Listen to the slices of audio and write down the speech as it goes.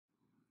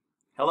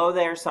Hello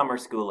there, summer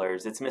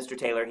schoolers. It's Mr.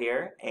 Taylor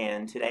here,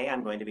 and today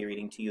I'm going to be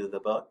reading to you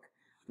the book,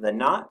 The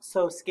Not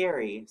So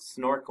Scary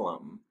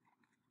Snorklum.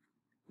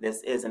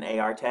 This is an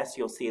AR test.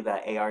 You'll see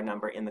the AR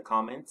number in the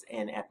comments,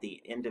 and at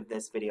the end of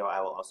this video, I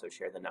will also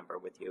share the number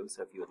with you.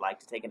 So if you would like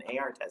to take an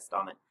AR test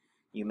on it,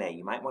 you may.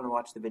 You might want to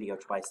watch the video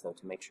twice, though,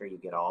 to make sure you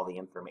get all the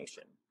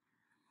information.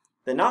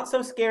 The Not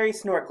So Scary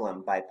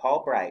Snorklum by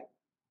Paul Bright,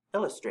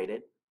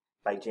 illustrated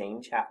by Jane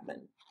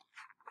Chapman.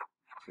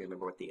 Do you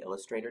remember what the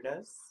illustrator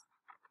does?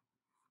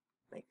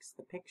 Makes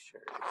the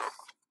pictures.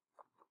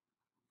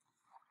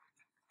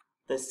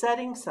 The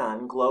setting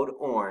sun glowed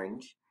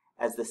orange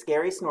as the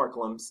scary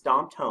Snorklum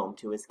stomped home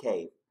to his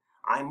cave.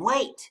 "I'm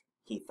late,"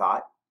 he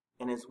thought,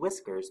 and his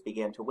whiskers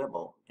began to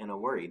wibble in a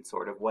worried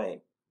sort of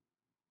way.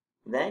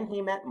 Then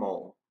he met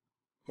Mole.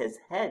 His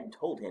head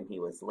told him he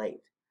was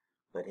late,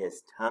 but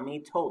his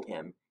tummy told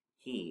him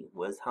he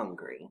was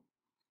hungry.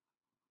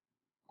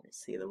 You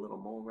see the little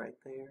mole right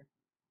there?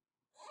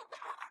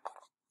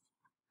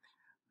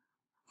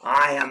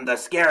 "I am the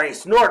scary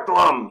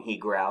Snorklum," he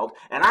growled,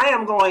 "and I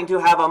am going to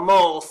have a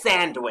mole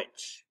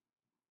sandwich."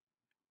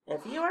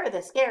 "If you are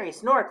the scary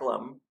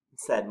Snorklum,"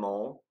 said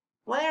Mole,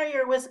 "why are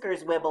your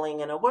whiskers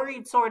wibbling in a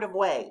worried sort of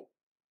way?"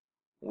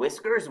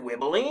 "Whiskers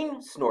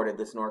wibbling?" snorted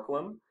the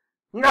Snorklum.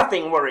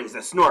 "Nothing worries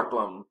a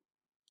Snorklum."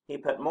 He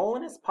put Mole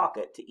in his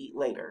pocket to eat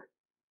later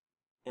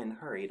and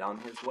hurried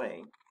on his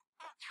way.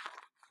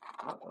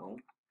 Uh-oh.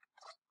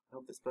 I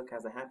hope this book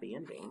has a happy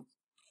ending.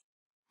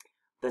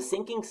 The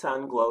sinking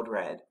sun glowed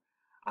red.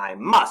 "I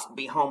must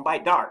be home by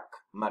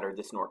dark," muttered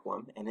the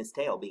Snorklum, and his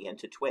tail began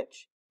to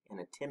twitch in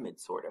a timid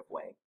sort of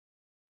way.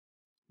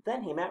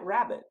 Then he met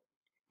Rabbit.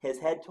 His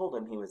head told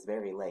him he was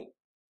very late,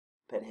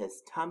 but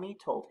his tummy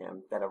told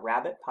him that a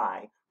rabbit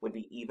pie would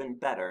be even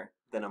better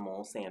than a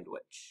mole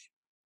sandwich.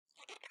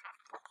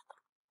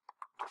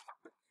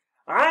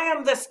 "I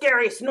am the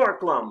scary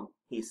Snorklum,"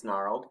 he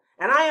snarled,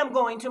 "and I am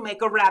going to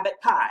make a rabbit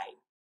pie."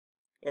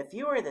 "If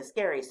you are the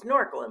scary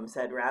Snorklum,"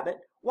 said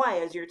Rabbit, "why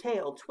is your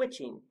tail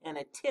twitching in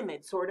a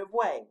timid sort of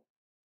way?"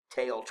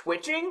 "Tail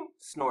twitching?"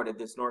 snorted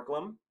the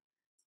Snorklum.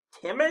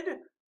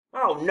 "Timid?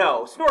 Oh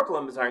no,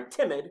 Snorklums aren't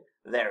timid.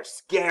 They're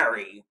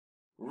scary.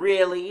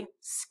 Really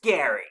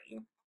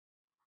scary."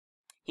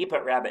 He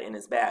put Rabbit in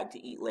his bag to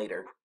eat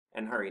later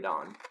and hurried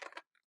on.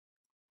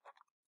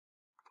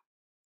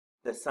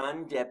 The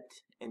sun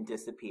dipped and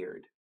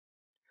disappeared.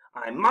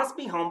 "I must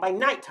be home by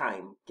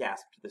nighttime,"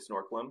 gasped the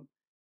Snorklum,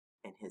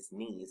 and his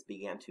knees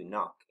began to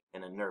knock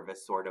in a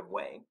nervous sort of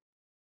way.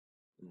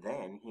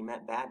 Then he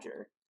met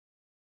Badger.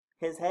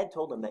 His head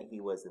told him that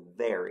he was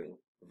very,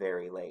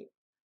 very late,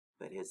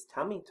 but his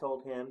tummy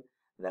told him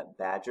that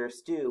Badger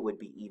stew would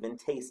be even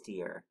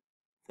tastier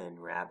than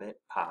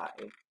rabbit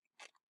pie.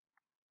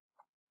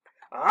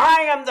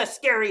 "I am the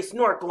scary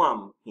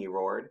Snorklum," he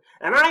roared,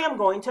 "and I am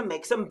going to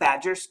make some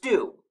Badger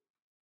stew."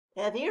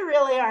 "If you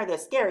really are the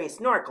scary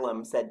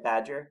Snorklum," said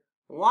Badger,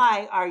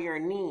 "why are your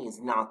knees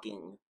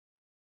knocking?"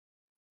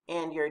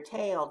 "And your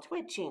tail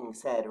twitching,"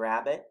 said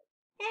Rabbit.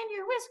 "And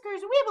your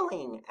whiskers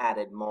wibbling,"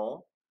 added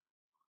Mole.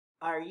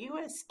 "Are you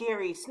a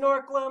scary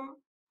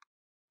Snorklum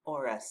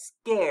or a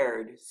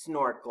scared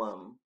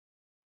Snorklum?"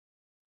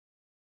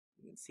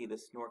 You can see the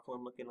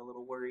Snorklum looking a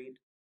little worried.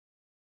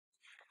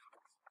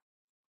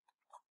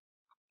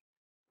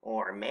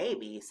 "Or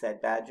maybe," said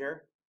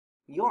Badger,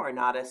 "you're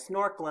not a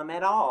Snorklum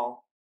at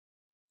all."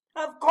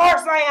 "Of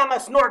course I am a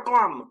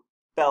Snorklum!"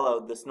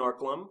 bellowed the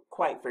Snorklum,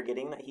 quite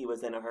forgetting that he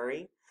was in a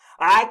hurry.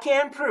 "I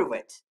can prove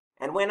it,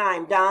 and when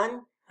I'm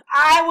done,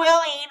 I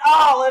will eat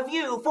all of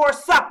you for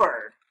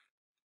supper."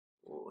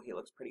 Oh, he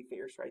looks pretty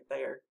fierce right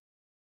there.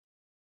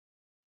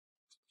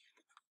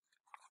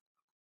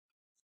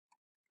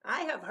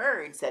 "I have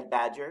heard," said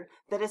Badger,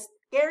 "that a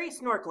scary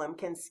Snorklum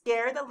can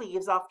scare the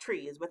leaves off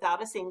trees with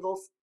a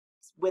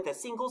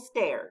single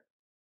stare."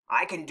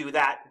 "I can do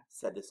that,"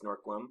 said the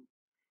Snorklum.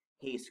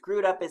 He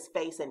screwed up his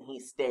face and he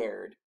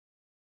stared.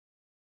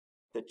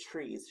 The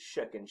trees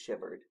shook and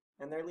shivered,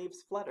 and their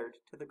leaves fluttered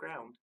to the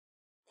ground.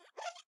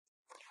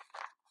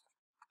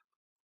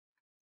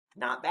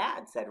 "Not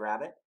bad," said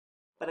Rabbit,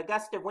 "but a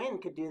gust of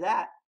wind could do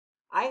that.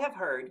 I have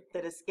heard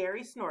that a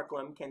scary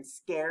Snorklum can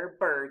scare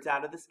birds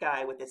out of the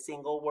sky with a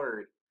single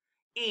word."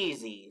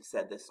 "Easy,"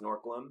 said the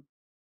Snorklum.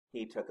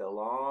 He took a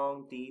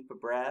long, deep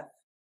breath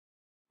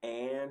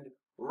and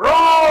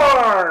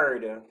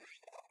roared.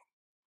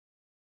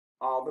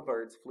 All the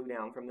birds flew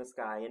down from the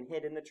sky and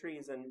hid in the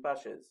trees and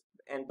bushes,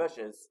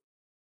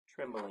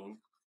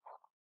 trembling.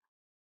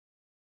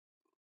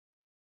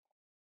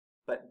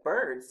 "But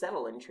birds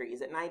settle in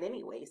trees at night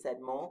anyway,"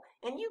 said Mole,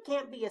 "and you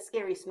can't be a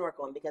scary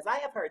Snorklum because I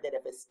have heard that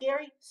if a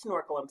scary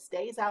Snorklum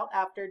stays out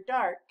after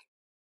dark,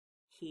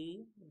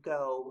 he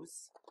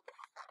goes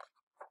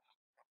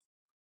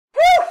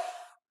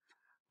poof!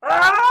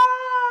 Ah!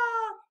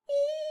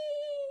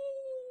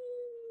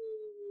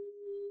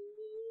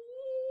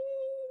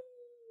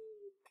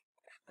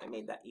 I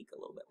made that eek a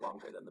little bit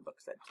longer than the book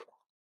said to.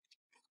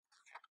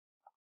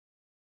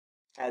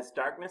 As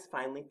darkness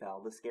finally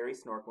fell, the scary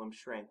Snorklum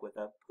shrank with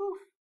a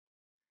poof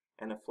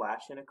and a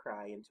flash and a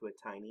cry into a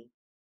tiny,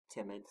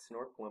 timid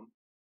Snorklum.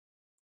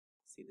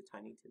 See the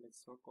tiny timid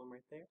Snorklum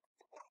right there?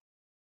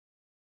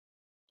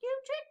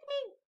 You tricked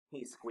me,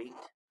 he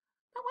squeaked.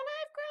 But when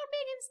I've grown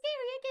big and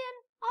scary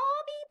again,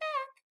 I'll be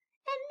back.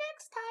 And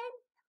next time,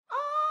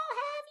 I'll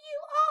have you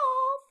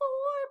all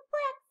for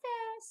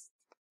breakfast.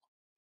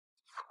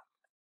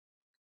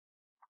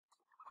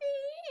 The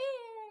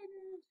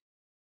end.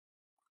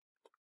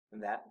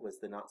 And that was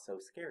the not so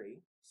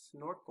scary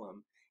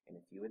Snorklum. And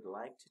if you would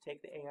like to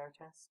take the AR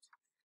test,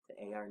 the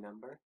AR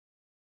number,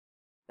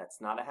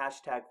 that's not a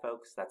hashtag,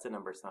 folks, that's a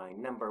number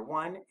sign, number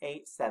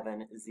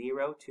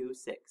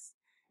 187026.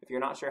 If you're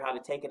not sure how to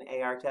take an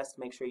AR test,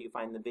 make sure you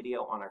find the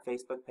video on our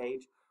Facebook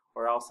page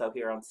or also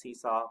here on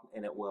Seesaw,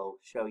 and it will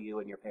show you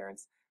and your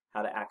parents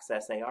how to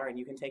access AR, and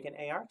you can take an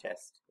AR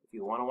test. If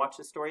you want to watch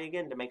the story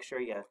again to make sure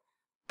you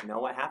know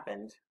what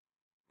happened,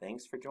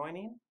 thanks for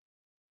joining.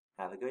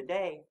 Have a good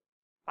day.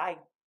 Bye.